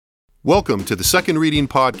Welcome to the Second Reading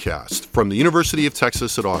Podcast from the University of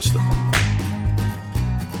Texas at Austin.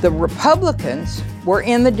 The Republicans were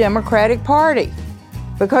in the Democratic Party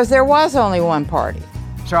because there was only one party.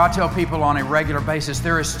 So I tell people on a regular basis,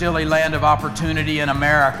 there is still a land of opportunity in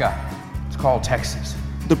America. It's called Texas.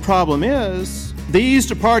 The problem is, these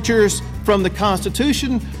departures from the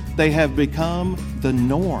Constitution, they have become the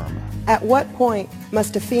norm. At what point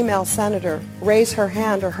must a female senator raise her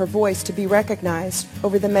hand or her voice to be recognized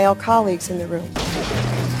over the male colleagues in the room?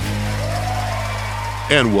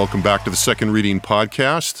 And welcome back to the Second Reading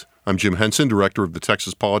Podcast. I'm Jim Henson, director of the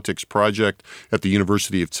Texas Politics Project at the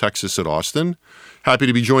University of Texas at Austin. Happy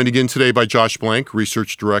to be joined again today by Josh Blank,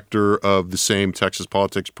 research director of the same Texas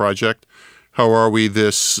Politics Project. How are we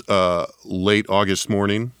this late August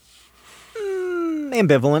morning?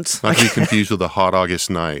 Ambivalence. Not to be confused with a hot August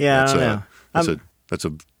night. Yeah, I don't know. That's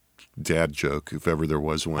a dad joke, if ever there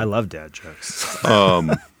was one. I love dad jokes.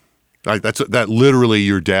 That literally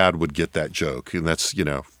your dad would get that joke, and that's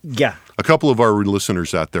Yeah. A couple of our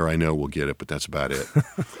listeners out there I know will get it, but that's about it.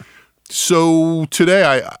 So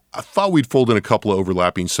today I thought we'd fold in a couple of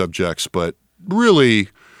overlapping subjects, but really,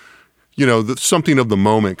 something of the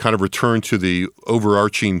moment, kind of return to the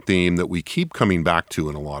overarching theme that we keep coming back to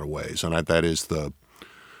in a lot of ways, and that is the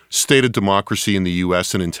state of democracy in the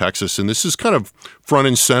U.S. and in Texas. And this is kind of front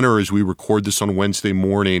and center as we record this on Wednesday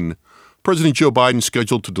morning. President Joe Biden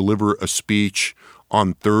scheduled to deliver a speech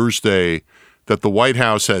on Thursday that the White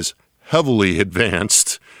House has heavily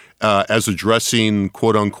advanced as addressing,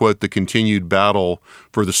 quote unquote, the continued battle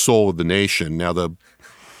for the soul of the nation. Now, the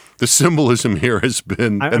symbolism here has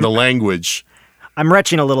been, and the language. I'm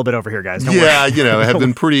retching a little bit over here, guys. Don't worry. Have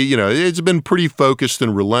been pretty, it's been pretty focused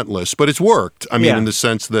and relentless, but it's worked. I mean, in the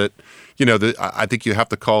sense that, I think you have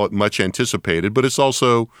to call it much anticipated, but it's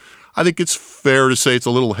also, I think it's fair to say it's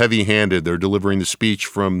a little heavy-handed. They're delivering the speech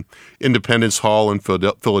from Independence Hall in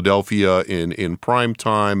Philadelphia in prime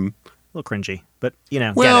time. A little cringy, but,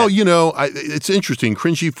 Well, it's interesting,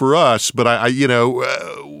 cringy for us, but I'll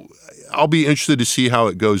be interested to see how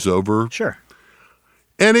it goes over. Sure.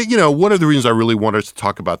 And, one of the reasons I really wanted to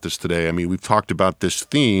talk about this today, I mean, we've talked about this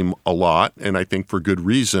theme a lot, and I think for good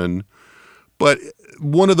reason. But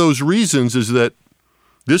one of those reasons is that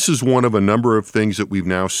this is one of a number of things that we've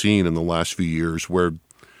now seen in the last few years where,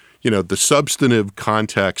 the substantive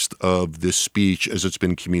context of this speech as it's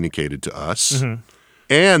been communicated to us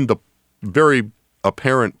and the very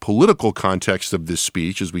apparent political context of this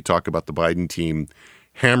speech as we talk about the Biden team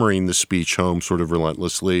hammering the speech home sort of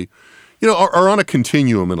relentlessly, are on a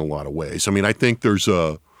continuum in a lot of ways. I mean, I think there's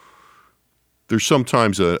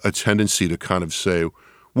sometimes a tendency to kind of say,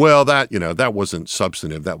 well, that wasn't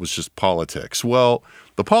substantive. That was just politics. Well,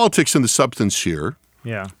 the politics and the substance here,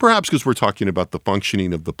 perhaps because we're talking about the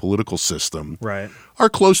functioning of the political system, are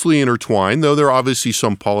closely intertwined, though there are obviously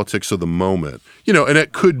some politics of the moment. And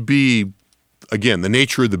it could be, again, the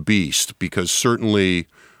nature of the beast, because certainly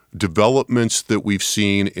developments that we've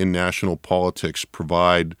seen in national politics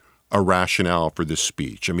provide a rationale for this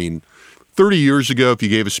speech. I mean, 30 years ago, if you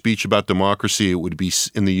gave a speech about democracy, it would be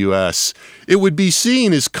in the U.S., it would be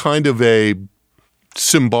seen as kind of a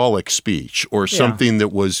symbolic speech or something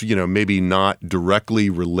that was, maybe not directly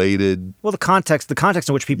related. Well, the context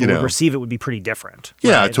in which people would receive it would be pretty different.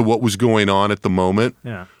 Right? To what was going on at the moment.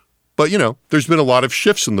 Yeah. But, there's been a lot of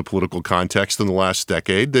shifts in the political context in the last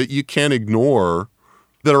decade that you can't ignore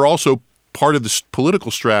that are also part of this political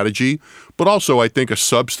strategy, but also, I think, a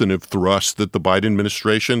substantive thrust that the Biden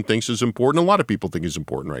administration thinks is important. A lot of people think is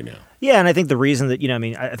important right now. Yeah, and I think the reason that,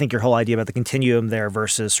 I think your whole idea about the continuum there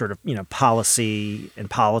versus sort of, policy and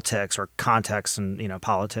politics or context and,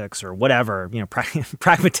 politics or whatever,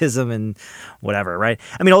 pragmatism and whatever, right?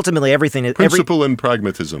 I mean, ultimately, everything... Principle and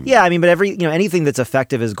pragmatism. Yeah, I mean, but anything that's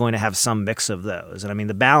effective is going to have some mix of those. And I mean,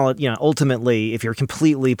 the balance, ultimately, if you're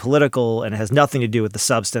completely political and it has nothing to do with the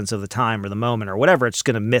substance of the time or the moment or whatever, it's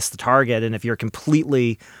going to miss the target. And if you're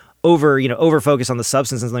completely over focused on the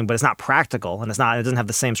substance and something, but it's not practical and it doesn't have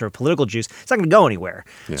the same sort of political juice, it's not going to go anywhere.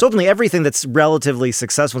 Yeah. So ultimately, everything that's relatively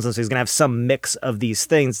successful in some ways is going to have some mix of these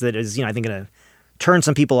things that is, I think, going to turn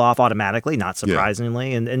some people off automatically, not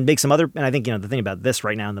surprisingly, and make some other. And I think the thing about this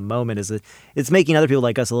right now in the moment is that it's making other people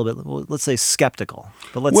like us a little bit, well, let's say, skeptical.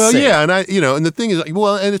 But let's see. And and the thing is,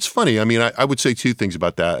 and it's funny. I mean, I would say two things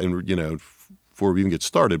about that, and before we even get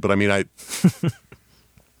started. But I mean,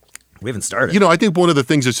 we haven't started. I think one of the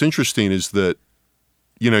things that's interesting is that,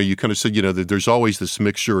 you kind of said, that there's always this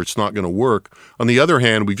mixture. It's not going to work. On the other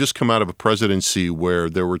hand, we've just come out of a presidency where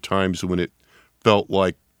there were times when it felt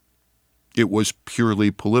like it was purely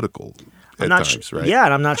political. at times, right? Yeah,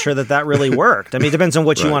 and I'm not sure that really worked. I mean, it depends on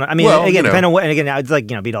what you Right. want. I mean, Well, again, depending on what. And again, I'd like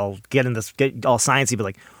be all get all sciencey, but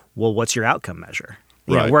like, well, what's your outcome measure?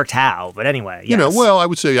 Right. It worked how? But anyway, yes. I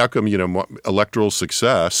would say outcome, electoral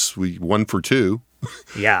success. We 1 for 2.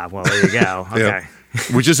 Yeah, well, there you go. Okay. Yeah.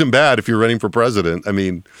 Which isn't bad if you're running for president. I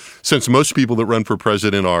mean, since most people that run for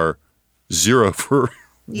president are 0 for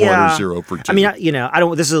 1 or 0 for 2. I mean, I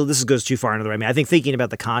don't. This goes too far into the right. I mean, I think thinking about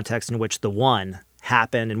the context in which the 1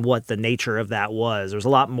 happened and what the nature of that was, there's a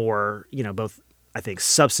lot more, both I think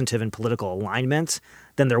substantive and political alignment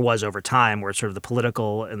than there was over time, where sort of the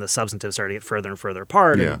political and the substantive started to get further and further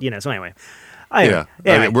apart. Yeah. And, so anyway. I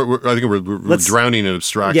think we're drowning in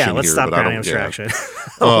abstraction here. Yeah, let's stop drowning in abstraction.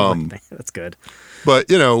 That's good. But,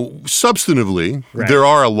 substantively, Right. there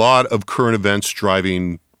are a lot of current events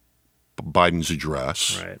driving Biden's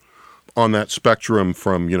address. Right. On that spectrum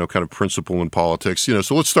from, kind of principle and politics,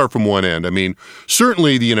 so let's start from one end. I mean,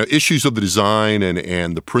 certainly the, issues of the design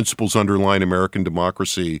and the principles underlying American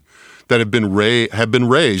democracy that have been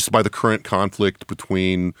raised by the current conflict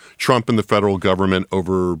between Trump and the federal government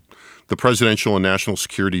over the presidential and national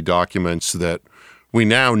security documents that we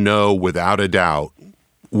now know without a doubt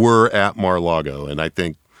were at Mar-a-Lago. And I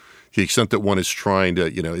think the extent that one is trying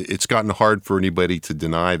to, it's gotten hard for anybody to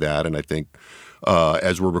deny that. And I think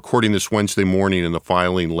as we're recording this Wednesday morning in the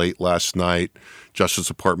filing late last night, Justice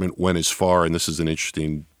Department went as far, and this is an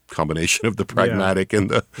interesting combination of the pragmatic and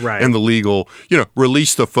the and the legal,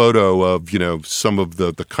 released a photo of, some of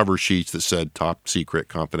the cover sheets that said top secret,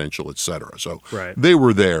 confidential, et cetera. So they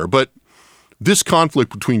were there. But this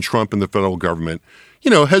conflict between Trump and the federal government,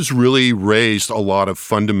 has really raised a lot of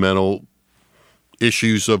fundamental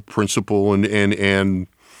issues of principle and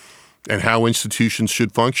how institutions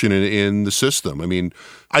should function in the system. I mean,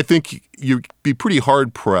 I think you'd be pretty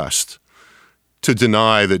hard-pressed to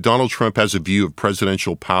deny that Donald Trump has a view of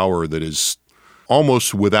presidential power that is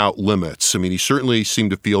almost without limits. I mean, he certainly seemed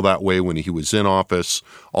to feel that way when he was in office.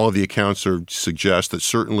 All of the accounts suggest that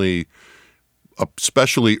certainly,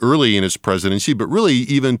 especially early in his presidency, but really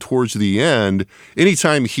even towards the end,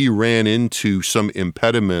 anytime he ran into some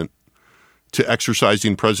impediment to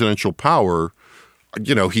exercising presidential power,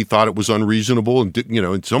 he thought it was unreasonable and,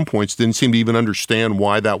 at some points didn't seem to even understand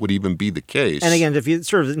why that would even be the case. And again, if you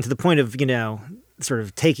sort of to the point of, sort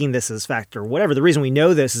of taking this as fact or whatever, the reason we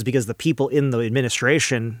know this is because the people in the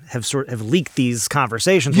administration have leaked these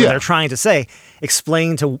conversations where they're trying to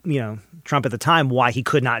explain to, Trump at the time why he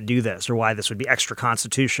could not do this or why this would be extra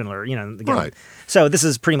constitutional or, again. Right. So this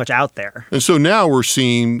is pretty much out there. And so now we're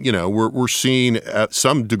seeing, we're seeing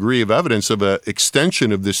some degree of evidence of an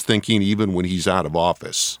extension of this thinking even when he's out of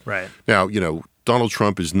office. Right. Now, Donald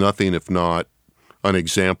Trump is nothing if not an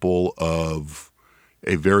example of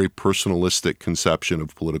a very personalistic conception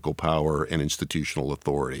of political power and institutional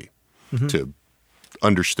authority, to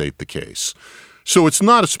understate the case. So it's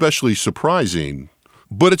not especially surprising,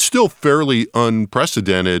 but it's still fairly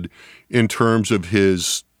unprecedented in terms of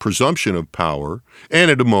his presumption of power,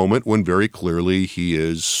 and at a moment when very clearly he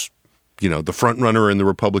is, the front runner in the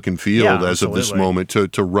Republican field as of this moment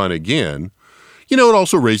to run again. It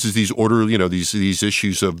also raises these these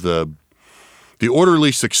issues of the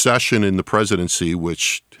orderly succession in the presidency,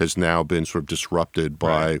 which has now been sort of disrupted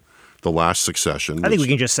by the last succession. I think we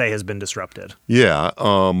can just say has been disrupted. Yeah.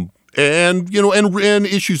 And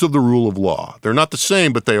issues of the rule of law. They're not the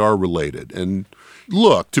same, but they are related. And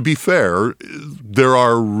look, to be fair, there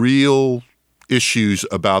are real issues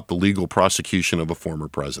about the legal prosecution of a former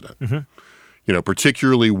president.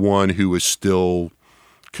 Particularly one who is still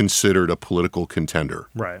considered a political contender,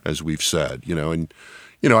 as we've said.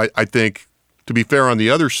 I think, to be fair, on the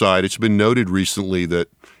other side, it's been noted recently that,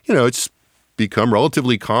 it's become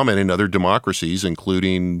relatively common in other democracies,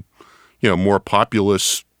 including, more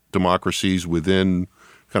populist democracies within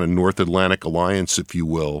kind of North Atlantic alliance, if you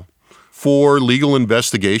will, for legal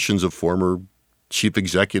investigations of former chief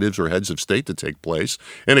executives or heads of state to take place,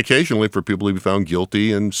 and occasionally for people to be found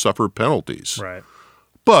guilty and suffer penalties. Right.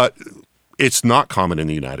 But it's not common in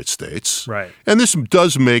the United States. Right. And this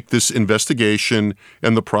does make this investigation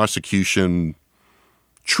and the prosecution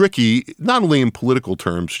tricky, not only in political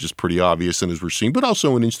terms, which is pretty obvious and as we're seeing, but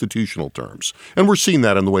also in institutional terms. And we're seeing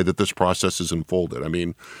that in the way that this process is unfolded. I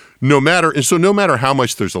mean, no matter how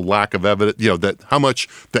much there's a lack of evidence, that how much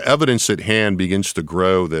the evidence at hand begins to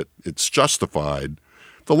grow that it's justified,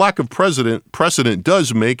 the lack of precedent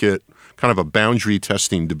does make it kind of a boundary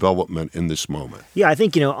testing development in this moment. Yeah, I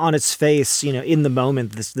think, on its face, in the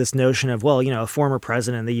moment, this notion of, a former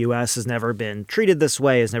president in the U.S. has never been treated this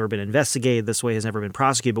way, has never been investigated this way, has never been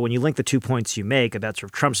prosecuted. But when you link the 2 points you make about sort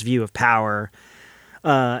of Trump's view of power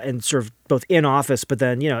and sort of both in office, but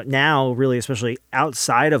then, now really, especially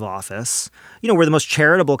outside of office, where the most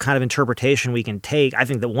charitable kind of interpretation we can take, I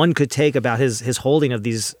think that one could take about his holding of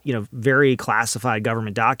these, very classified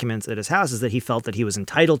government documents at his house is that he felt that he was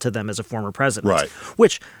entitled to them as a former president. Right.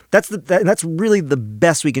 Which that's really the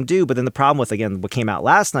best we can do. But then the problem with, again, what came out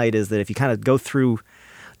last night is that if you kind of go through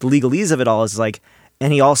the legalese of it all, is like,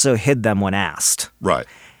 and he also hid them when asked. Right.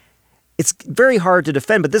 It's very hard to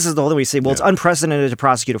defend, but this is the whole thing we say, well, it's unprecedented to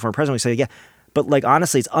prosecute a former president. We say, yeah, but like,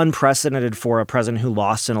 honestly, it's unprecedented for a president who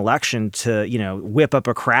lost an election to, whip up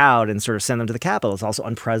a crowd and sort of send them to the Capitol. It's also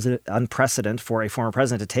unprecedented for a former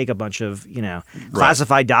president to take a bunch of,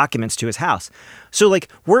 classified documents to his house. So like,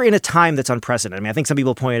 we're in a time that's unprecedented. I mean, I think some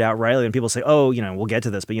people point out rightly, and people say, oh, we'll get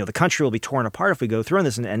to this, but the country will be torn apart if we go through on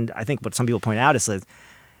this. And I think what some people point out is that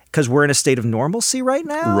because we're in a state of normalcy right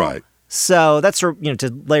now. Right. So that's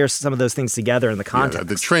to layer some of those things together in the context. Yeah,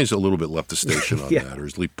 the train's a little bit left the station on that, or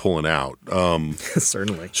is at least pulling out.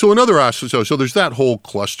 Certainly. So another aspect, so there's that whole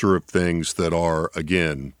cluster of things that are,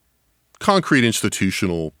 again, concrete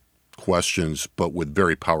institutional questions, but with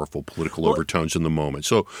very powerful political overtones in the moment.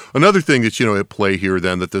 So another thing that's, at play here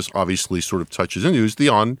then that this obviously sort of touches into is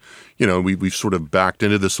we've sort of backed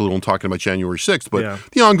into this a little in talking about January 6th, but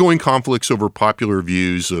the ongoing conflicts over popular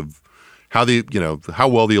views of how how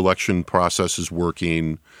well the election process is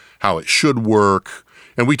working, how it should work.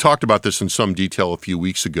 And we talked about this in some detail a few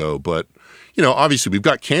weeks ago, but, obviously we've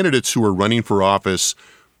got candidates who are running for office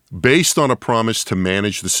based on a promise to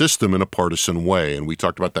manage the system in a partisan way. And we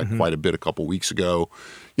talked about that quite a bit a couple weeks ago.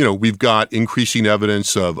 We've got increasing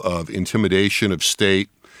evidence of intimidation of state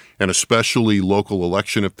and especially local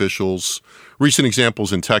election officials. Recent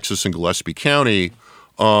examples in Texas and Gillespie County.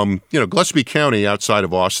 Gillespie County outside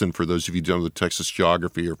of Austin, for those of you who don't know the Texas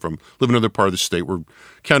geography or live in another part of the state, where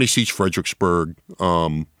county seats Fredericksburg,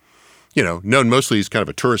 known mostly as kind of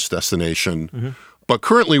a tourist destination, but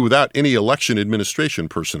currently without any election administration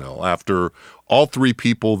personnel after all three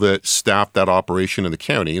people that staffed that operation in the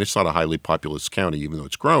county, and it's not a highly populous county even though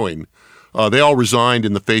it's growing, they all resigned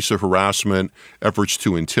in the face of harassment, efforts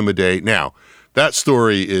to intimidate. Now, that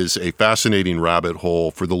story is a fascinating rabbit hole.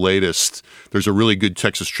 For the latest, there's a really good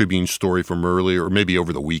Texas Tribune story from earlier, or maybe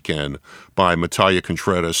over the weekend, by Natalia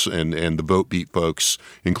Contreras and the Vote Beat folks,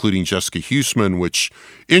 including Jessica Huseman, which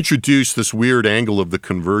introduced this weird angle of the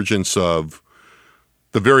convergence of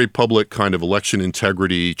the very public kind of election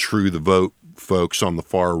integrity, true the vote folks on the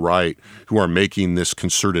far right who are making this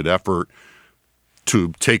concerted effort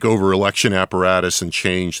to take over election apparatus and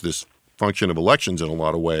change this function of elections in a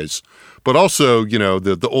lot of ways, but also,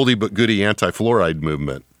 the oldie but goodie anti-fluoride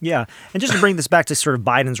movement. Yeah. And just to bring this back to sort of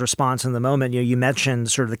Biden's response in the moment, you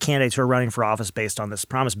mentioned sort of the candidates who are running for office based on this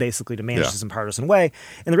promise basically to manage this in a partisan way.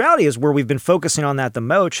 And the reality is where we've been focusing on that the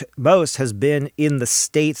most has been in the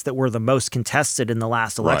states that were the most contested in the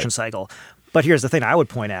last election cycle. But here's the thing I would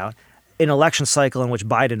point out, an election cycle in which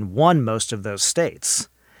Biden won most of those states.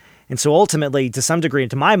 And so ultimately, to some degree,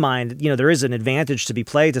 to my mind, there is an advantage to be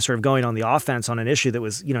played to sort of going on the offense on an issue that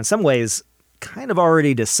was, in some ways, kind of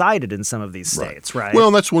already decided in some of these states, right? Well,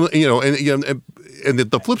 and that's one, and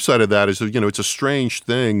the flip side of that is, it's a strange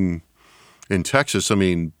thing in Texas. I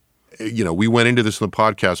mean, we went into this in the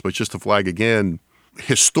podcast, but just to flag again,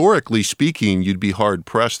 historically speaking, you'd be hard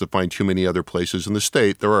pressed to find too many other places in the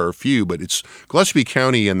state. There are a few, but it's Gillespie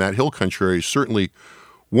County and that Hill Country area is certainly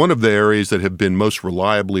one of the areas that have been most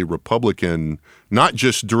reliably Republican, not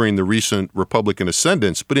just during the recent Republican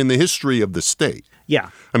ascendance, but in the history of the state.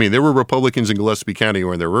 Yeah. I mean, there were Republicans in Gillespie County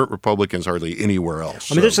when there weren't Republicans hardly anywhere else.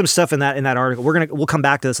 I mean, there's some stuff in that article. We'll come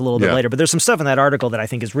back to this a little bit later, but there's some stuff in that article that I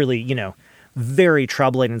think is really, very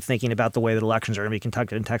troubling in thinking about the way that elections are going to be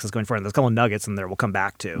conducted in Texas going forward. And there's a couple of nuggets in there we'll come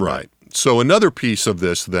back to. Right. So another piece of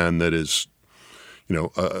this then that is,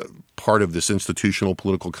 part of this institutional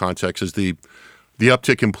political context is the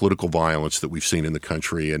uptick in political violence that we've seen in the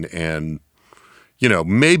country and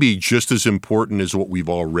maybe just as important as what we've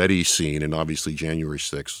already seen, and obviously January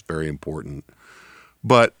 6th is very important.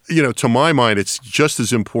 But, to my mind, it's just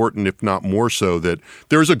as important, if not more so, that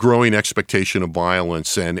there's a growing expectation of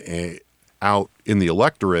violence and out in the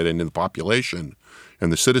electorate and in the population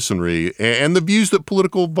and the citizenry, and the views that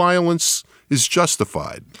political violence is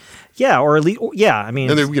justified. Yeah, or at least, I mean...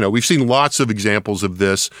 And, we've seen lots of examples of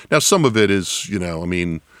this. Now, some of it is,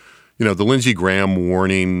 the Lindsey Graham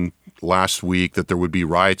warning last week that there would be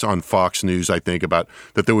riots on Fox News, I think, about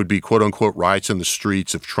that there would be, quote-unquote, riots in the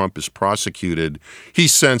streets if Trump is prosecuted. He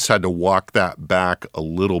since had to walk that back a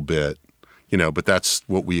little bit, But that's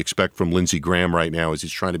what we expect from Lindsey Graham right now, is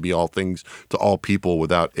he's trying to be all things to all people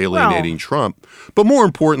without alienating Trump. But more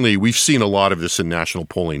importantly, we've seen a lot of this in national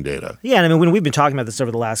polling data. Yeah, and I mean, when we've been talking about this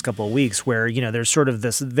over the last couple of weeks, where, there's sort of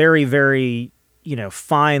this very, very,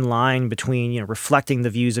 fine line between, reflecting the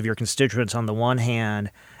views of your constituents on the one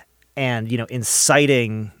hand and,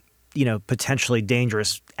 inciting, potentially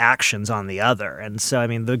dangerous actions on the other. And so, I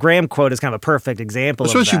mean, the Graham quote is kind of a perfect example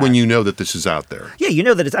of that. Especially when you know that this is out there.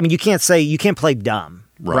 Yeah, that it's, I mean, you can't play dumb,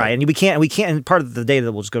 right? And we can't, and part of the data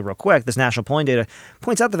that we'll just go real quick, this national polling data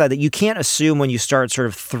points out the fact that you can't assume when you start sort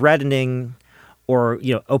of threatening or,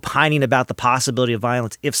 opining about the possibility of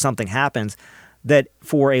violence if something happens, that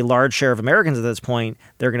for a large share of Americans at this point,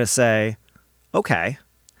 they're going to say, okay.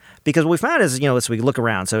 Because what we found is, we look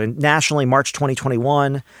around. So nationally, March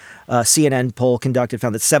 2021, CNN poll conducted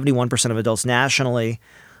found that 71% of adults nationally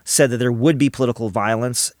said that there would be political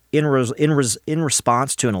violence in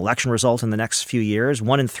response to an election result in the next few years.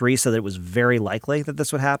 1 in 3 said that it was very likely that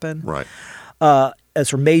this would happen. Right. As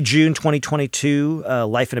for May-June 2022,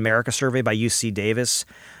 Life in America survey by UC Davis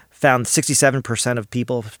found 67% of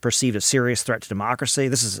people perceived a serious threat to democracy.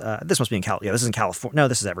 This must be in California. This is in California. No,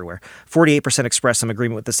 this is everywhere. 48% expressed some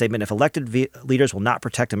agreement with the statement: if elected leaders will not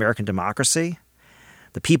protect American democracy,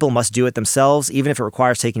 the people must do it themselves, even if it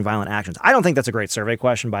requires taking violent actions. I don't think that's a great survey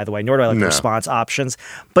question, by the way, nor do I like the response options.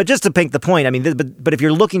 But just to make the point, I mean, but if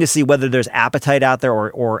you're looking to see whether there's appetite out there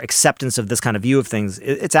or acceptance of this kind of view of things,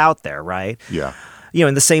 it's out there, right? Yeah.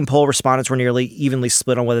 In the same poll, respondents were nearly evenly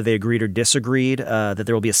split on whether they agreed or disagreed that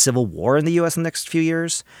there will be a civil war in the U.S. in the next few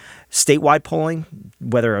years. Statewide polling,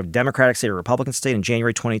 whether a Democratic state or Republican state, in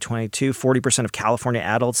January 2022, 40% of California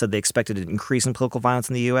adults said they expected an increase in political violence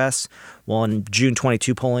in the U.S. While in June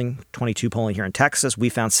 22 polling here in Texas, we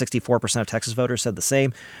found 64% of Texas voters said the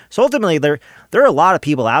same. So ultimately, there are a lot of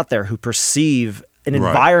people out there who perceive an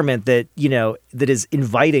environment that, that is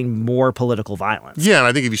inviting more political violence. Yeah, and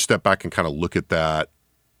I think if you step back and kind of look at that,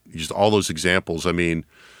 just all those examples, I mean,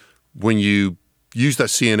 when you use that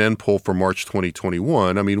CNN poll for March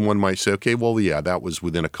 2021, I mean, one might say, okay, well, yeah, that was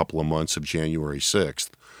within a couple of months of January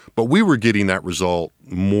 6th. But we were getting that result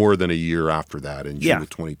more than a year after that in June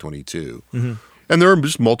of 2022. Mm-hmm. And there are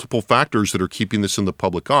just multiple factors that are keeping this in the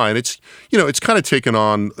public eye. And it's, it's kind of taken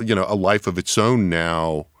on, a life of its own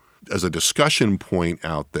now as a discussion point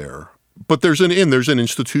out there. But there's an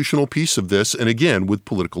institutional piece of this, and again, with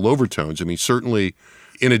political overtones. I mean, certainly,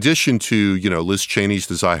 in addition to, Liz Cheney's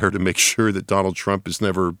desire to make sure that Donald Trump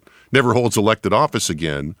never holds elected office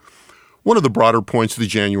again, one of the broader points of the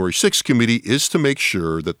January 6th committee is to make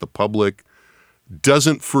sure that the public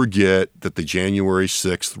doesn't forget that the January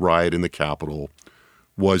 6th riot in the Capitol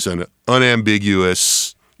was an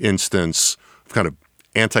unambiguous instance of kind of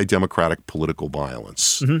anti-democratic political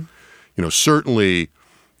violence. Mm-hmm. Certainly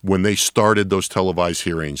when they started those televised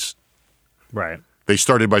hearings, they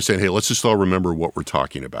started by saying, hey, let's just all remember what we're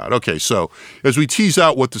talking about. Okay, so as we tease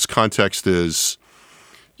out what this context is,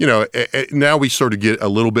 now we sort of get a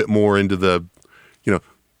little bit more into the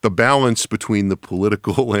balance between the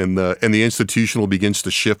political and the institutional begins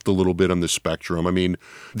to shift a little bit on the spectrum. I mean,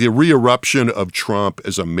 the re-eruption of Trump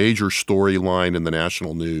as a major storyline in the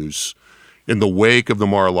national news in the wake of the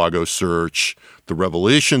Mar-a-Lago search, the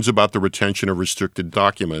revelations about the retention of restricted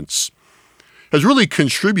documents, has really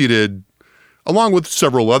contributed, along with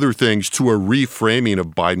several other things, to a reframing of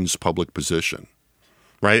Biden's public position,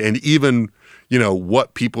 right? And even,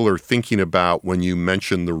 what people are thinking about when you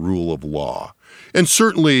mention the rule of law. And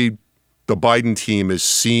certainly the Biden team is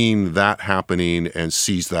seeing that happening and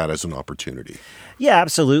sees that as an opportunity. Yeah,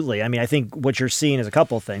 absolutely. I mean, I think what you're seeing is a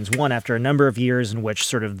couple of things. One, after a number of years in which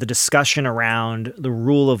sort of the discussion around the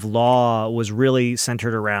rule of law was really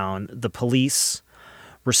centered around the police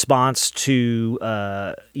response to,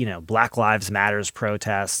 Black Lives Matters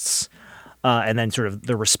protests, and then sort of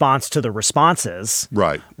the response to the responses.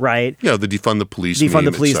 Right. Yeah, the defund the police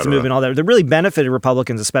movement, all that. That really benefited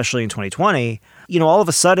Republicans, especially in 2020. All of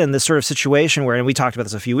a sudden, this sort of situation where, and we talked about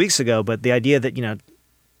this a few weeks ago, but the idea that,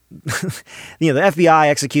 the FBI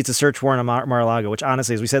executes a search warrant on Mar-a-Lago, which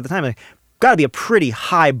honestly, as we said at the time, got to be a pretty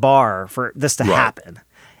high bar for this to happen.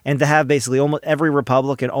 And to have basically almost every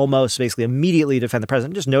Republican almost basically immediately defend the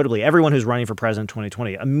president, just notably everyone who's running for president in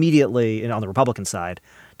 2020 immediately on the Republican side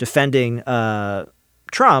defending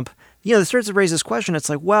Trump, it starts to raise this question. It's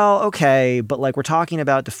like, well, okay, but like we're talking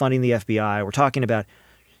about defunding the FBI. We're talking about,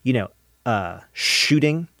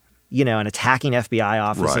 shooting, and attacking FBI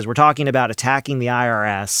offices. Right. We're talking about attacking the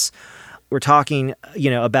IRS. We're talking,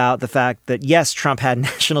 about the fact that, yes, Trump had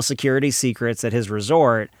national security secrets at his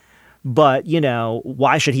resort, but,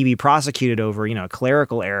 why should he be prosecuted over, a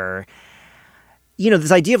clerical error?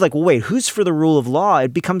 this idea of like, well, wait, who's for the rule of law?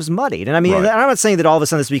 It becomes muddied. And I mean, Right. I'm not saying that all of a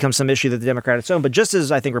sudden this becomes some issue that the Democrats own, but just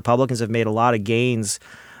as I think Republicans have made a lot of gains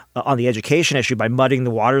on the education issue by muddying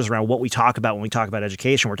the waters around what we talk about when we talk about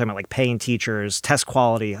education. We're talking about like paying teachers, test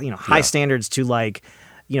quality, high standards to like,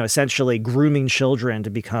 essentially grooming children to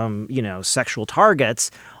become, sexual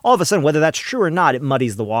targets. All of a sudden, whether that's true or not, it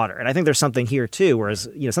muddies the water. And I think there's something here too, whereas,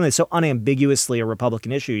 something that's so unambiguously a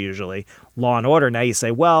Republican issue usually, law and order, now you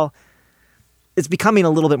say, well, it's becoming a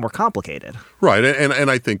little bit more complicated. Right.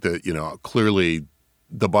 And I think that, clearly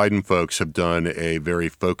the Biden folks have done a very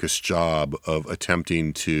focused job of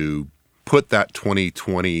attempting to put that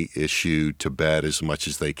 2020 issue to bed as much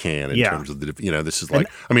as they can in terms of this is like,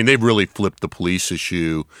 they've really flipped the police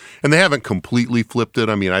issue, and they haven't completely flipped it.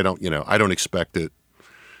 I mean, I don't expect it,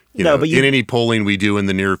 in any polling we do in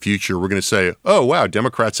the near future, we're going to say, oh, wow,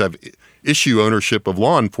 Democrats have issue ownership of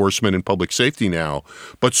law enforcement and public safety now.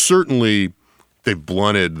 But certainly they've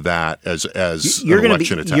blunted that as an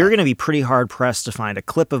election attack. You're going to be pretty hard-pressed to find a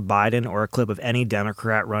clip of Biden or a clip of any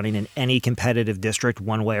Democrat running in any competitive district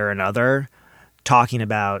one way or another talking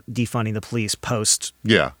about defunding the police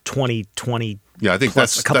post-2020. Yeah, I think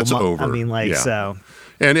that's over. I mean, so.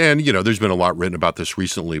 And there's been a lot written about this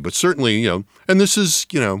recently, but certainly, and this is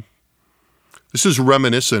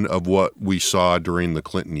reminiscent of what we saw during the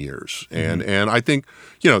Clinton years. And I think,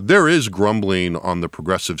 there is grumbling on the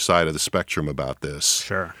progressive side of the spectrum about this.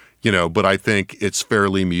 Sure. But I think it's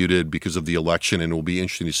fairly muted because of the election, and it will be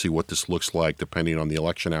interesting to see what this looks like depending on the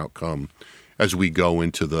election outcome as we go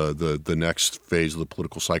into the next phase of the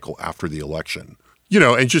political cycle after the election.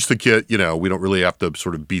 And just to get, we don't really have to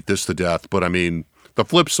sort of beat this to death, but I mean, the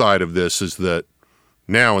flip side of this is that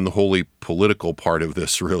now in the wholly political part of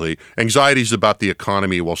this, really, anxieties about the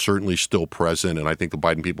economy, while certainly still present, and I think the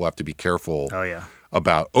Biden people have to be careful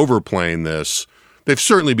about overplaying this, they've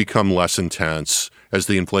certainly become less intense as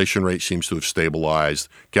the inflation rate seems to have stabilized.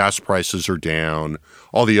 Gas prices are down.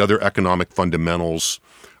 All the other economic fundamentals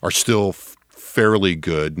are still fairly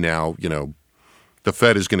good. Now, the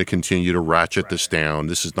Fed is going to continue to ratchet this down.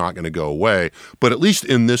 This is not going to go away. But at least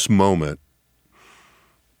in this moment,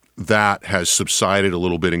 that has subsided a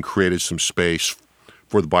little bit and created some space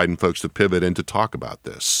for the Biden folks to pivot and to talk about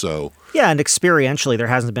this. So yeah, and experientially, there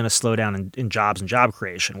hasn't been a slowdown in jobs and job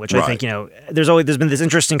creation, which I think, there's been this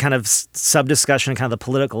interesting kind of sub-discussion, kind of the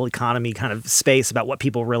political economy kind of space about what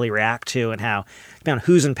people really react to and how,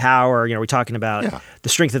 who's in power. Are we talking about the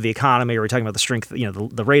strength of the economy? Are we talking about the strength,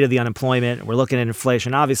 the rate of the unemployment? We're looking at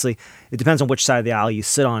inflation. Obviously, it depends on which side of the aisle you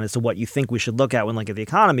sit on as to what you think we should look at when looking at the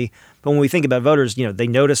economy. But when we think about voters, they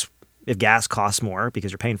notice if gas costs more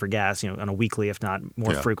because you're paying for gas, on a weekly, if not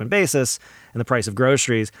more frequent basis, and the price of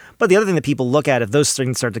groceries. But the other thing that people look at if those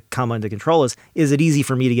things start to come under control is it easy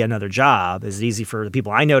for me to get another job? Is it easy for the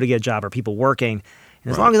people I know to get a job? Are people working?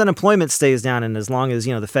 And as long as unemployment stays down and as long as,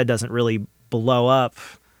 the Fed doesn't really blow up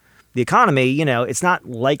the economy, it's not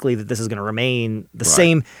likely that this is going to remain the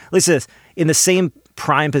same, at least in the same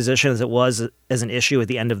prime position as it was as an issue at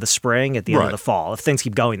the end of the spring, at the end of the fall, if things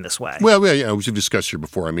keep going this way. Well, we've discussed here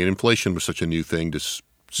before. I mean, inflation was such a new thing to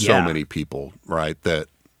so many people, right, that,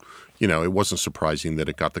 it wasn't surprising that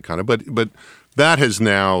it got the kind of, but that has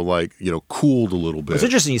now cooled a little bit. It's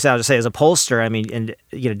interesting you sound to say as a pollster, I mean, and,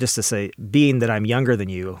 just to say, being that I'm younger than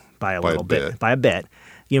you by a bit,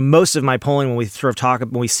 most of my polling when we sort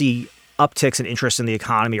of when we see upticks in interest in the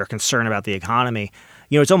economy or concern about the economy,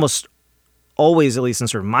 it's almost always, at least in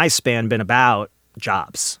sort of my span, been about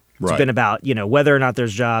jobs. It's been about, whether or not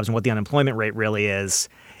there's jobs and what the unemployment rate really is,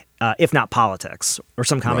 if not politics or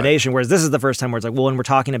some combination. Whereas this is the first time where it's like, well,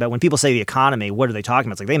 when people say the economy, what are they talking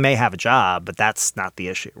about? It's like they may have a job, but that's not the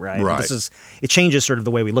issue, right? It changes sort of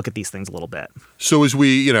the way we look at these things a little bit. So as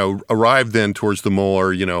we, arrive then towards the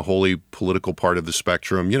more, wholly political part of the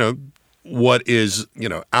spectrum, what is,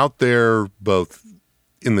 out there both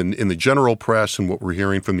in the general press and what we're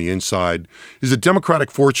hearing from the inside is that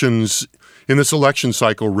Democratic fortunes in this election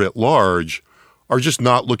cycle writ large are just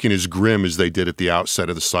not looking as grim as they did at the outset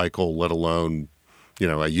of the cycle, let alone,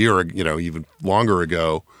 a year, even longer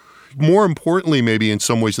ago. More importantly, maybe in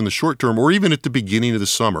some ways in the short term or even at the beginning of the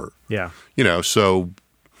summer. Yeah. So,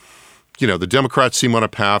 the Democrats seem on a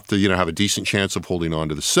path to, have a decent chance of holding on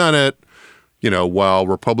to the Senate. While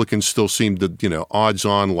Republicans still seem to, odds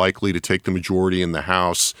on likely to take the majority in the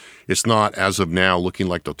House, it's not as of now looking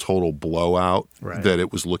like the total blowout that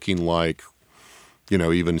it was looking like,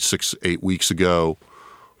 even 6-8 weeks ago.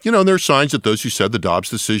 There are signs that those who said the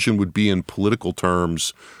Dobbs decision would be in political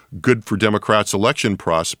terms good for Democrats' election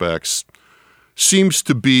prospects seems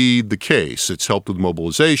to be the case. It's helped with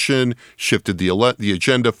mobilization, shifted the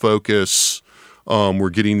agenda focus. We're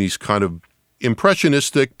getting these kind of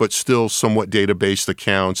impressionistic but still somewhat data-based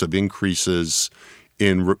accounts of increases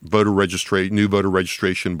in new voter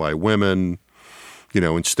registration by women.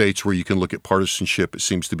 In states where you can look at partisanship, it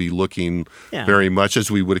seems to be looking very much as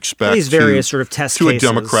we would expect these various sort of test to cases.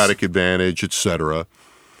 A Democratic advantage, et cetera.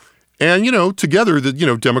 And, together,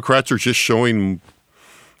 Democrats are just showing,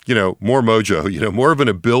 more mojo, more of an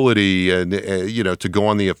ability and, to go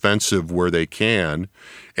on the offensive where they can.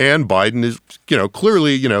 And Biden is,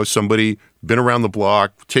 clearly, somebody been around the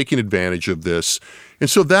block, taking advantage of this. And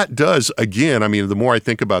so that does, again, the more I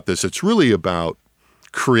think about this, it's really about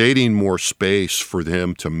creating more space for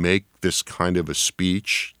them to make this kind of a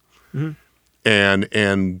speech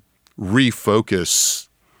and refocus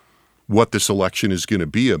what this election is going to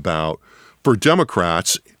be about for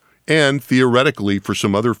Democrats and theoretically for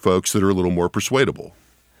some other folks that are a little more persuadable.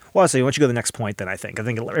 Well, so why don't you go to the next point then, I think. I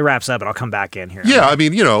think it wraps up, and I'll come back in here. Yeah,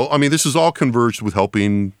 this is all converged with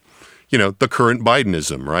helping, the current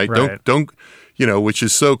Bidenism, right? Don't which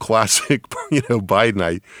is so classic,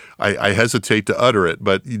 Biden. I hesitate to utter it,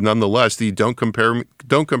 but nonetheless, don't compare me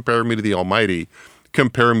to the Almighty,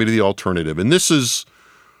 compare me to the alternative. And this is,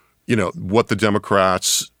 what the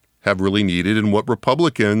Democrats have really needed and what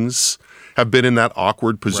Republicans have been in that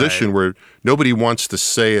awkward position where nobody wants to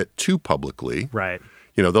say it too publicly. Right.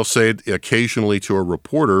 They'll say it occasionally to a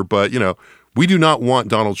reporter, but, we do not want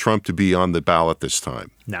Donald Trump to be on the ballot this time.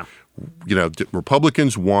 No.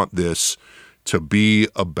 Republicans want this to be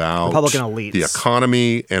about Republican elites, the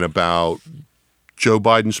economy and about Joe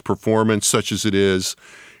Biden's performance, such as it is.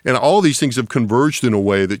 And all these things have converged in a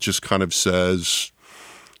way that just kind of says,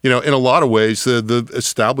 in a lot of ways, the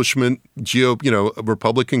establishment,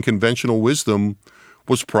 Republican conventional wisdom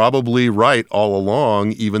was probably right all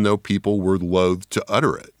along, even though people were loath to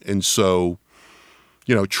utter it. And so,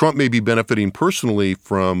 Trump may be benefiting personally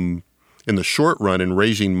from, in the short run, in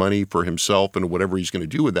raising money for himself and whatever he's going to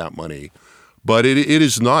do with that money. But it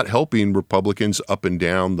is not helping Republicans up and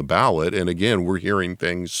down the ballot. And again, we're hearing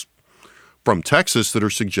things from Texas that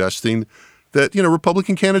are suggesting that,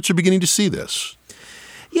 Republican candidates are beginning to see this.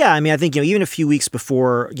 Yeah, I think, even a few weeks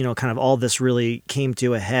before, kind of all this really came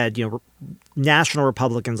to a head, national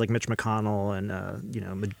Republicans like Mitch McConnell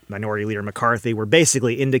and, Minority Leader McCarthy were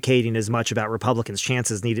basically indicating as much about Republicans'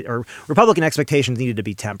 chances needed, or Republican expectations needed to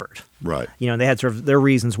be tempered. Right. And they had sort of their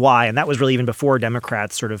reasons why. And that was really even before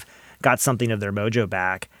Democrats sort of got something of their mojo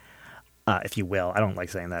back, if you will. I don't like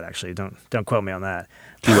saying that, actually. Don't quote me on that.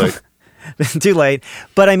 Too late. Too late.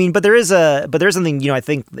 But there's something, I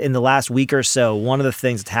think in the last week or so, one of the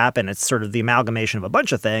things that's happened, it's sort of the amalgamation of a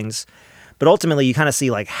bunch of things, but ultimately you kind of see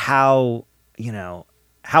like how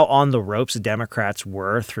on the ropes Democrats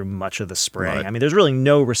were through much of the spring. Right. There's really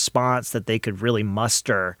no response that they could really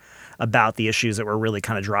muster about the issues that were really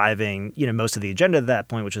kind of driving, most of the agenda at that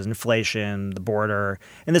point, which is inflation, the border,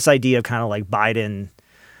 and this idea of kind of like Biden,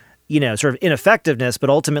 sort of ineffectiveness. But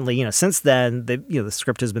ultimately, since then, the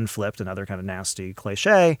script has been flipped, another kind of nasty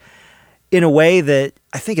cliche, in a way that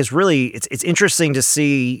I think is really, it's interesting to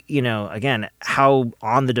see, again, how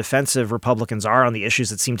on the defensive Republicans are on the issues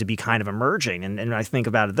that seem to be kind of emerging. And I think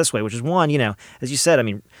about it this way, which is one, as you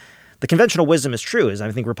said, the conventional wisdom is true.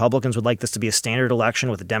 I think Republicans would like this to be a standard election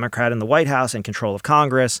with a Democrat in the White House and control of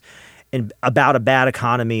Congress and about a bad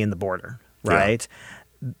economy and the border, right?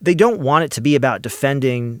 Yeah. They don't want it to be about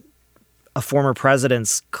defending a former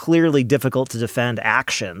president's clearly difficult to defend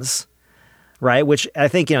actions, right? Which I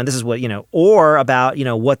think, this is what, or about,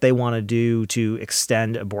 what they want to do to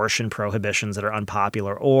extend abortion prohibitions that are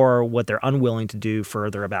unpopular, or what they're unwilling to do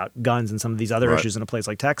further about guns and some of these other issues in a place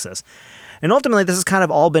like Texas. And ultimately, this has kind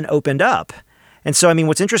of all been opened up. And so,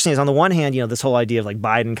 what's interesting is on the one hand, this whole idea of like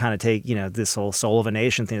Biden kind of take, this whole soul of a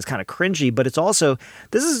nation thing is kind of cringy, but it's also,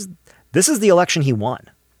 this is the election he won.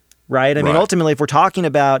 Right. Ultimately, if we're talking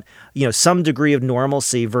about, some degree of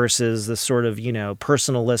normalcy versus the sort of,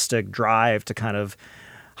 personalistic drive to kind of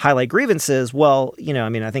highlight grievances, well,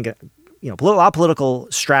 I think, a lot of political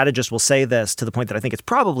strategists will say this to the point that I think it's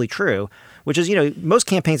probably true, which is, most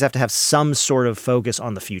campaigns have to have some sort of focus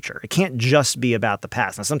on the future. It can't just be about the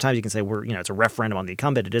past. Now, sometimes you can say it's a referendum on the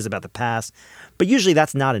incumbent. It is about the past, but usually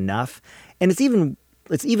that's not enough. And it's even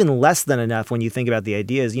less than enough when you think about the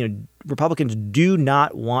ideas, Republicans do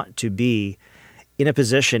not want to be in a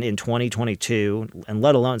position in 2022, and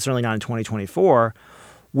let alone certainly not in 2024,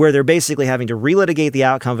 where they're basically having to relitigate the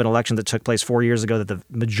outcome of an election that took place 4 years ago that the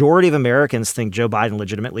majority of Americans think Joe Biden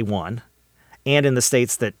legitimately won, and in the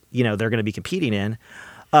states that, they're going to be competing in.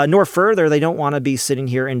 Nor further, they don't want to be sitting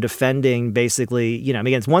here and defending basically,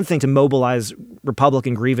 it's one thing to mobilize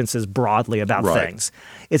Republican grievances broadly about things.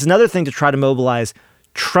 It's another thing to try to mobilize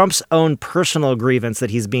Trump's own personal grievance that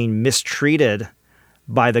he's being mistreated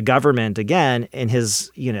by the government again in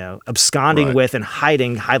his, absconding with and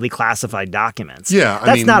hiding highly classified documents. Yeah,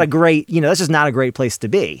 that's not a great, that's just not a great place to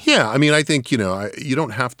be. Yeah, I mean, I think you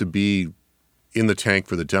don't have to be in the tank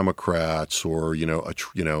for the Democrats or a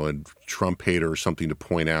Trump hater or something to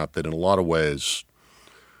point out that in a lot of ways,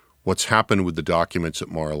 what's happened with the documents at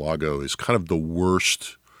Mar-a-Lago is kind of the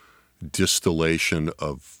worst distillation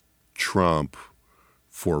of Trump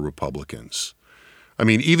for Republicans. I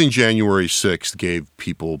mean, even January 6th gave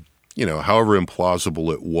people, however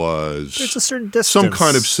implausible it was, there's a certain distance, some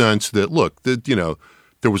kind of sense that, look,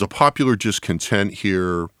 there was a popular discontent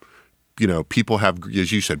here. People have,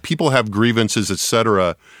 as you said, people have grievances, et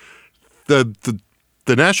cetera.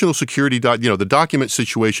 The national security, the document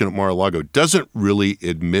situation at Mar-a-Lago doesn't really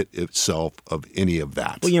admit itself of any of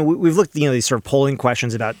that. Well, we've looked, these sort of polling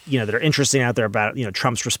questions about, that are interesting out there about,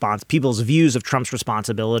 Trump's response, people's views of Trump's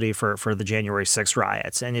responsibility for the January 6th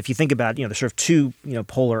riots. And if you think about, there's sort of two,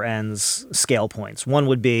 polar ends scale points. One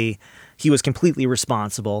would be he was completely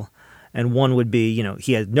responsible. And one would be,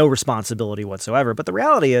 he had no responsibility whatsoever. But the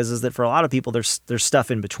reality is that for a lot of people, there's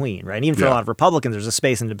stuff in between, right? And even for a lot of Republicans, there's a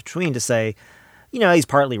space in between to say, he's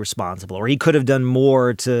partly responsible, or he could have done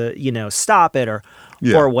more to, stop it, or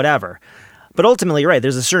whatever. But ultimately, right,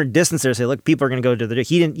 there's a certain distance there to say, look, people are going to go to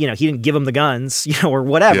he didn't give them the guns, or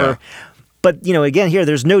whatever. Yeah. But again, here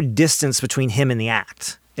there's no distance between him and the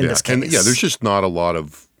act in this case. And there's just not a lot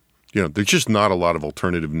of. There's just not a lot of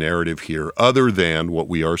alternative narrative here other than what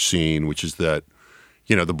we are seeing, which is that,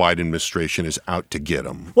 the Biden administration is out to get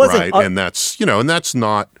him, right? And that's, and that's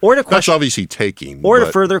not, that's obviously taking. Or to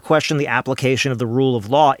further question the application of the rule of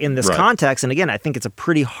law in this context. And again, I think it's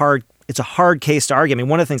a hard case to argue. I mean,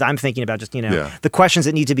 one of the things I'm thinking about just, the questions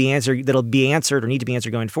that need to be answered, that'll be answered or need to be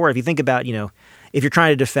answered going forward. If you think about, if you're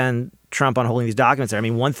trying to defend Trump on holding these documents there, I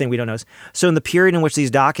mean, one thing we don't know is, so in the period in which these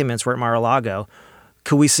documents were at Mar-a-Lago,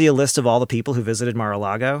 could we see a list of all the people who visited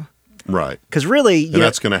Mar-a-Lago? Right. Because really,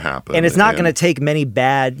 that's going to happen. And it's not going to take many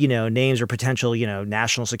bad, names or potential,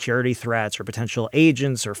 national security threats or potential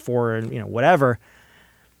agents or foreign, whatever,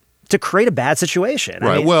 to create a bad situation.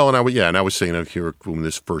 Right. I mean, well, and I was saying here when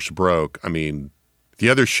this first broke, I mean, the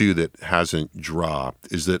other shoe that hasn't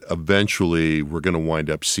dropped is that eventually we're going to wind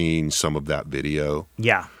up seeing some of that video.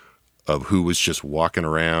 Yeah. Of who was just walking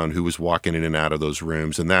around, who was walking in and out of those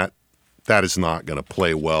rooms, and that is not going to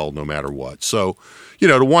play well no matter what. So,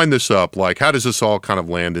 to wind this up, like, how does this all kind of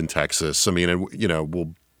land in Texas? I mean,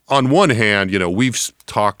 we'll, on one hand, we've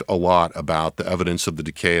talked a lot about the evidence of the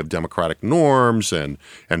decay of democratic norms and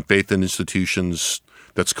faith in institutions.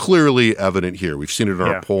 That's clearly evident here. We've seen it in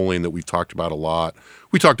our polling that we've talked about a lot.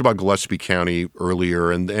 We talked about Gillespie County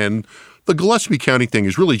earlier, and the Gillespie County thing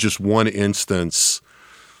is really just one instance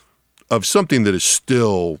of something that is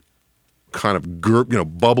still kind of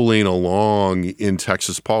bubbling along in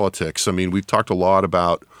Texas politics. I mean, we've talked a lot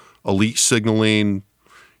about elite signaling,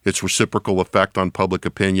 its reciprocal effect on public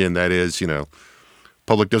opinion. That is,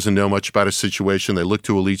 public doesn't know much about a situation. They look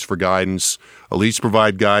to elites for guidance. Elites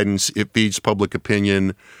provide guidance. It feeds public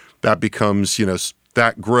opinion. That becomes,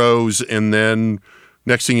 that grows. And then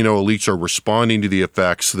next thing you know, elites are responding to the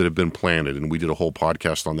effects that have been planted. And we did a whole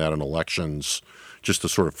podcast on that on elections, just to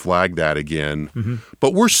sort of flag that again. Mm-hmm.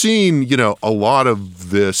 But we're seeing, a lot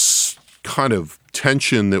of this kind of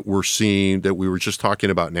tension that we're seeing that we were just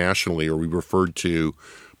talking about nationally, or we referred to,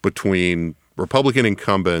 between Republican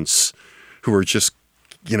incumbents who are just,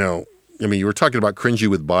 you were talking about cringy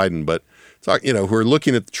with Biden, but, who are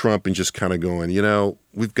looking at Trump and just kind of going,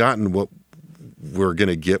 we've gotten what we're going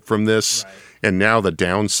to get from this. Right. And now the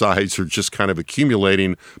downsides are just kind of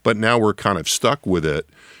accumulating, but now we're kind of stuck with it.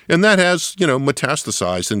 And that has,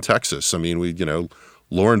 metastasized in Texas. I mean,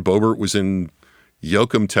 Lauren Boebert was in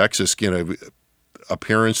Yoakum, Texas,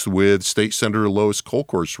 appearance with State Senator Lois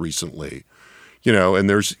Kolkhorst recently. And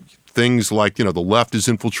there's things like, the left has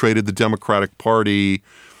infiltrated the Democratic Party.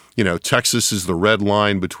 Texas is the red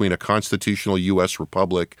line between a constitutional U.S.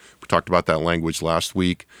 republic. We talked about that language last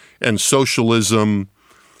week, and socialism.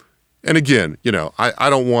 And again, I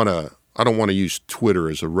don't want to use Twitter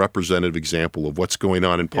as a representative example of what's going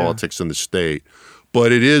on in politics in the state,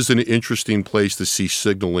 but it is an interesting place to see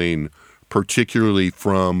signaling, particularly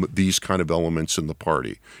from these kind of elements in the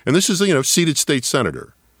party. And this is a seated state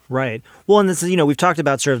senator. Right. Well, and this is, we've talked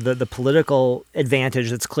about sort of the political advantage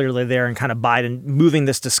that's clearly there and kind of Biden moving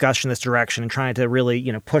this discussion this direction and trying to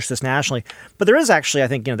really, push this nationally. But there is actually, I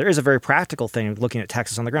think, there is a very practical thing looking at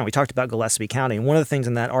Texas on the ground. We talked about Gillespie County. And one of the things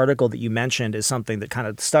in that article that you mentioned is something that kind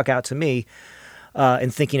of stuck out to me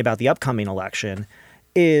in thinking about the upcoming election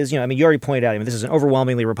is, you already pointed out, this is an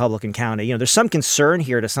overwhelmingly Republican county. There's some concern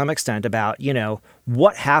here to some extent about,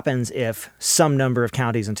 what happens if some number of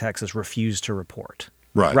counties in Texas refuse to report.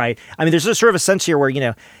 Right. Right. There's a sort of a sense here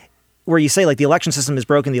where, where you say like the election system is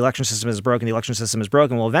broken, the election system is broken, the election system is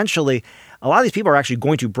broken. Well, eventually, a lot of these people are actually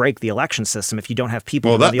going to break the election system if you don't have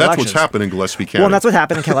people. Well, the that's what's happened in Gillespie County. Well, and that's what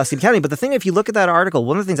happened in Gillespie County. But the thing, if you look at that article,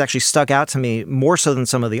 one of the things that actually stuck out to me more so than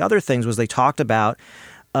some of the other things was they talked about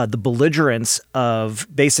the belligerence of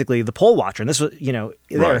basically the poll watcher. And this was,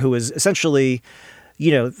 who was essentially,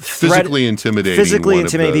 physically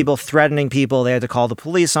intimidating people, threatening people. They had to call the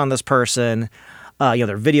police on this person.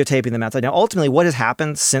 They're videotaping them outside. Now, ultimately, what has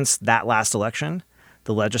happened since that last election?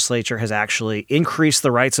 The legislature has actually increased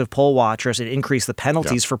the rights of poll watchers and increased the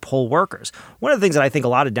penalties for poll workers. One of the things that I think a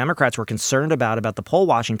lot of Democrats were concerned about the poll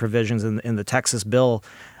watching provisions in the Texas bill,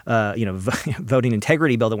 voting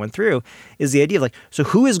integrity bill that went through, is the idea of so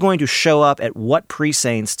who is going to show up at what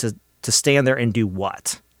precincts to stand there and do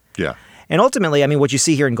what? Yeah. And ultimately, what you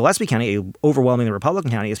see here in Gillespie County, a overwhelmingly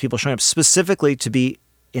Republican county, is people showing up specifically to be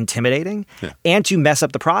intimidating and to mess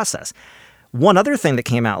up the process. One other thing that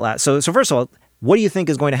came out last, so first of all, what do you think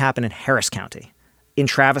is going to happen in Harris County, in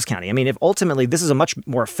Travis County? If ultimately this is a much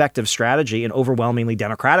more effective strategy in overwhelmingly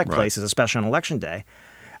Democratic places, especially on Election Day.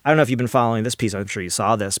 I don't know if you've been following this piece. I'm sure you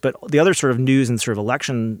saw this, but the other sort of news and sort of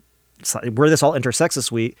election where this all intersects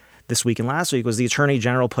this week and last week was the Attorney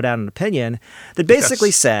General put out an opinion that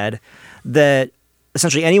basically said that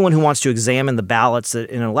essentially anyone who wants to examine the ballots in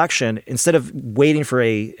an election, instead of waiting for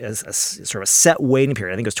a sort of a set waiting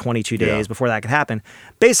period, I think it was 22 days before that could happen,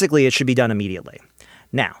 basically it should be done immediately.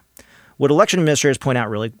 Now, what election administrators point out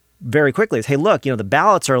really very quickly is, hey, look, the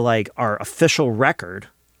ballots are like our official record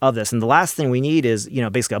of this. And the last thing we need is,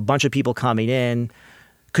 basically a bunch of people coming in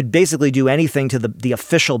could basically do anything to the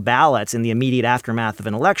official ballots in the immediate aftermath of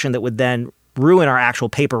an election that would then ruin our actual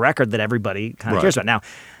paper record that everybody kind of cares about. Now,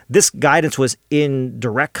 this guidance was in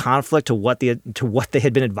direct conflict to what they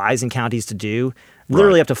had been advising counties to do,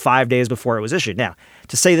 literally up to 5 days before it was issued. Now,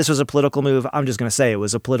 to say this was a political move, I'm just going to say it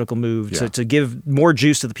was a political move to give more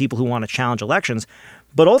juice to the people who want to challenge elections.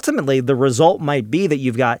 But ultimately, the result might be that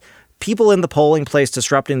you've got people in the polling place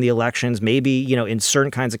disrupting the elections, maybe in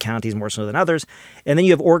certain kinds of counties more so than others, and then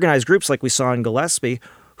you have organized groups like we saw in Gillespie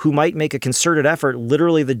who might make a concerted effort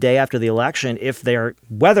literally the day after the election,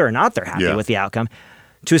 whether or not they're happy with the outcome,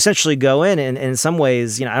 to essentially go in and in some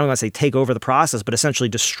ways, I don't want to say take over the process, but essentially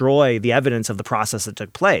destroy the evidence of the process that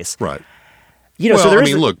took place. Right.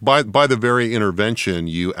 Look, by the very intervention,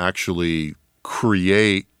 you actually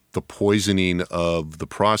create the poisoning of the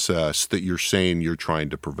process that you're saying you're trying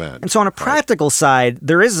to prevent. And so on a practical side,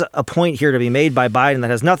 there is a point here to be made by Biden that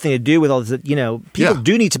has nothing to do with all this. People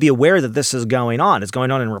do need to be aware that this is going on. It's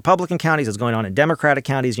going on in Republican counties. It's going on in Democratic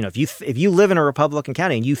counties. If you live in a Republican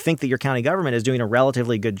county and you think that your county government is doing a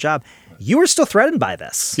relatively good job, you are still threatened by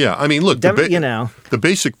this. Yeah, look, the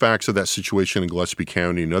basic facts of that situation in Gillespie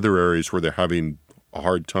County and other areas where they're having a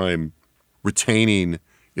hard time retaining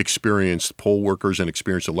experienced poll workers and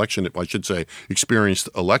experienced election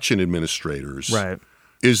administrators,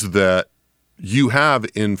 is that you have,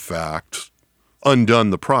 in fact, undone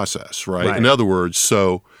the process, right? In other words,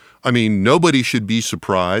 nobody should be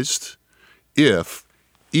surprised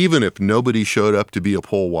even if nobody showed up to be a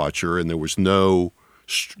poll watcher and there was no,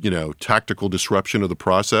 tactical disruption of the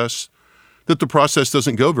process, that the process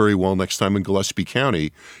doesn't go very well next time in Gillespie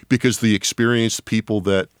County because the experienced people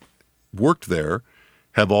that worked there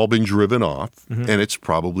have all been driven off, and it's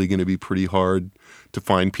probably going to be pretty hard to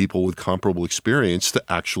find people with comparable experience to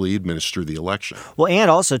actually administer the election. Well,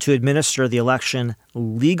 and also to administer the election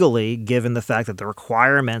legally, given the fact that the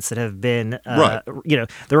requirements that have been, the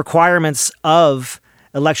requirements of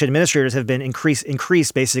election administrators have been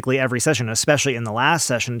increased basically every session, especially in the last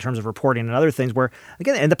session in terms of reporting and other things where,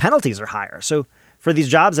 again, and the penalties are higher. So for these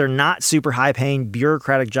jobs that are not super high-paying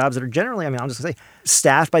bureaucratic jobs that are generally, I'm just going to say,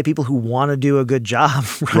 staffed by people who want to do a good job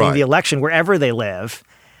running the election wherever they live.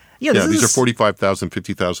 These are $45,000,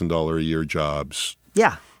 $50,000 a year jobs.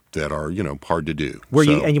 Yeah, that are hard to do. Where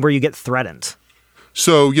you get threatened.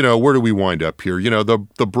 So where do we wind up here?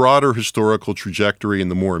 The broader historical trajectory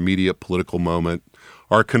and the more immediate political moment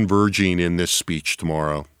are converging in this speech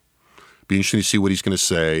tomorrow. Be interesting to see what he's going to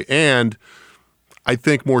say, and I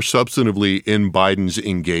think more substantively in Biden's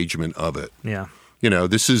engagement of it. Yeah.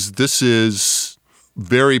 This is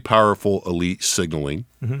very powerful elite signaling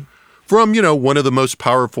from, one of the most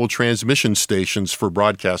powerful transmission stations for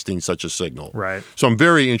broadcasting such a signal. Right. So I'm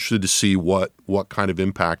very interested to see what kind of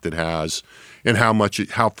impact it has and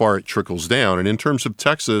how far it trickles down. And in terms of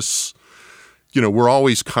Texas, we're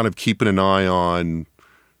always kind of keeping an eye on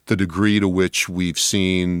the degree to which we've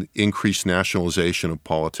seen increased nationalization of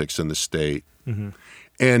politics in the state. Mm-hmm.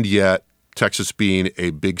 And yet, Texas being a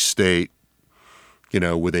big state,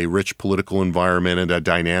 with a rich political environment and a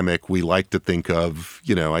dynamic we like to think of,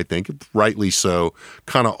 I think rightly so,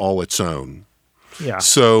 kind of all its own. Yeah.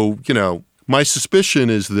 So, my suspicion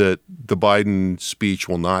is that the Biden speech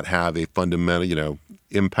will not have a fundamental,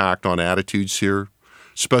 impact on attitudes here,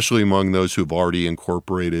 especially among those who've already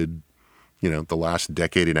incorporated, the last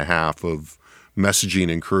decade and a half of messaging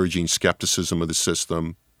encouraging skepticism of the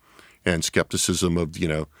system and skepticism of,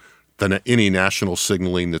 any national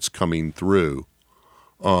signaling that's coming through.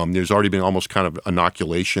 There's already been almost kind of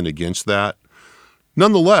inoculation against that.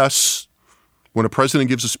 Nonetheless, when a president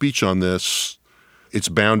gives a speech on this, it's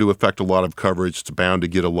bound to affect a lot of coverage. It's bound to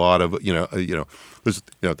get a lot of, the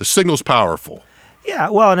signal's powerful.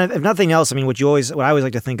 Yeah, well, and if nothing else, what I always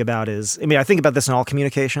like to think about is, I think about this in all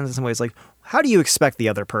communications in some ways, like, how do you expect the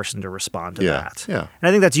other person to respond to that? Yeah. And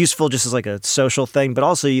I think that's useful just as like a social thing, but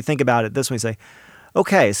also you think about it this way, say,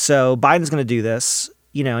 okay, so Biden's going to do this,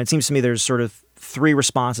 it seems to me there's sort of three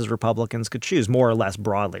responses Republicans could choose, more or less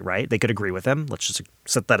broadly, right? They could agree with him. Let's just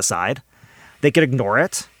set that aside. They could ignore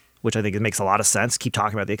it, which I think it makes a lot of sense, keep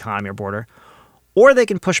talking about the economy or border. Or they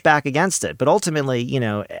can push back against it. But ultimately,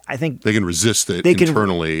 I think they can resist it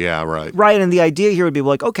internally. Yeah, right. Right. And the idea here would be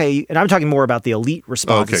like, okay, and I'm talking more about the elite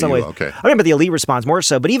response in some ways. Okay. I'm talking about the elite response more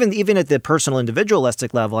so. But even at the personal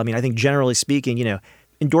individualistic level, I think generally speaking,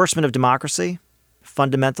 endorsement of democracy,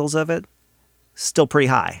 fundamentals of it, still pretty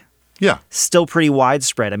high. Yeah. Still pretty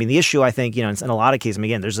widespread. The issue, I think, in a lot of cases,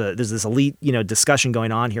 again, there's this elite, discussion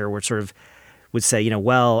going on here where it sort of would say,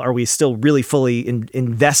 well, are we still really fully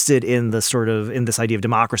invested in in this idea of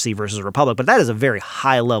democracy versus a republic? But that is a very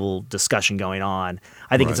high level discussion going on,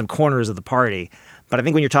 I think, in some corners of the party. But I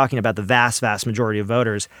think when you're talking about the vast, vast majority of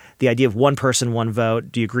voters, the idea of one person, one vote,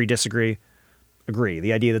 do you agree, disagree? Agree.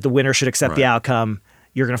 The idea that the winner should accept the outcome,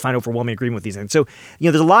 you're going to find overwhelming agreement with these things. So,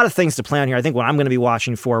 there's a lot of things to play on here. I think what I'm going to be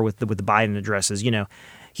watching for with the Biden address is,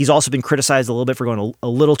 he's also been criticized a little bit for going a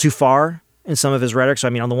little too far in some of his rhetoric. So,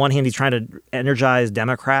 on the one hand, he's trying to energize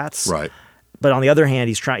Democrats. Right. But on the other hand,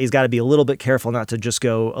 he's got to be a little bit careful not to just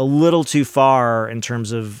go a little too far in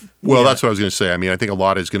terms of... Well, that's what I was going to say. I think a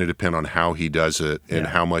lot is going to depend on how he does it and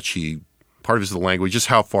how much part of it is the language, just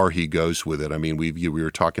how far he goes with it. We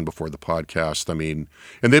were talking before the podcast. And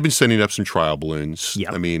they've been sending up some trial balloons.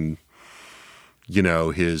 Yep.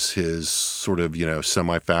 His sort of,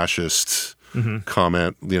 semi-fascist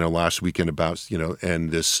comment, last weekend about,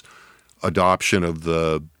 and this adoption of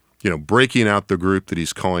the, breaking out the group that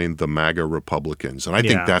he's calling the MAGA Republicans. And I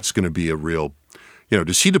think that's going to be a real,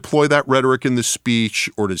 does he deploy that rhetoric in the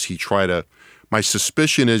speech or does he try to, my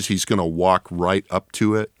suspicion is he's going to walk right up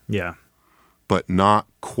to it. Yeah. But not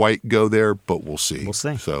quite go there, but we'll see. We'll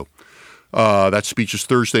see. So that speech is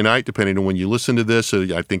Thursday night, depending on when you listen to this.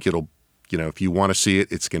 I think it'll, if you want to see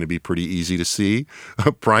it, it's going to be pretty easy to see.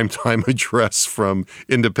 A primetime address from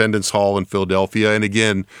Independence Hall in Philadelphia. And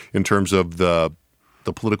again, in terms of the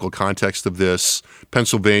political context of this,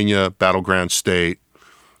 Pennsylvania, battleground state,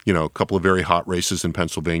 a couple of very hot races in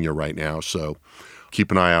Pennsylvania right now. So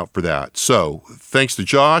keep an eye out for that. So thanks to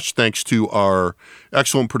Josh. Thanks to our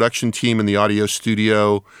excellent production team in the audio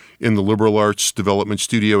studio in the Liberal Arts Development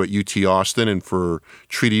Studio at UT Austin and for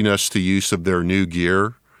treating us to use of their new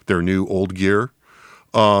gear, their new old gear.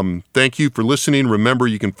 Thank you for listening. Remember,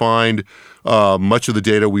 you can find much of the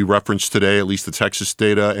data we referenced today, at least the Texas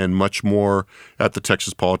data, and much more at the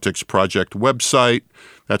Texas Politics Project website.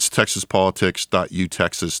 That's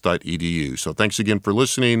texaspolitics.utexas.edu. So thanks again for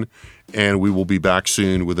listening, and we will be back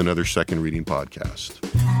soon with another Second Reading podcast.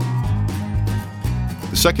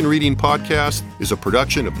 The Second Reading podcast is a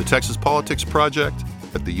production of the Texas Politics Project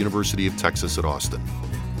at the University of Texas at Austin.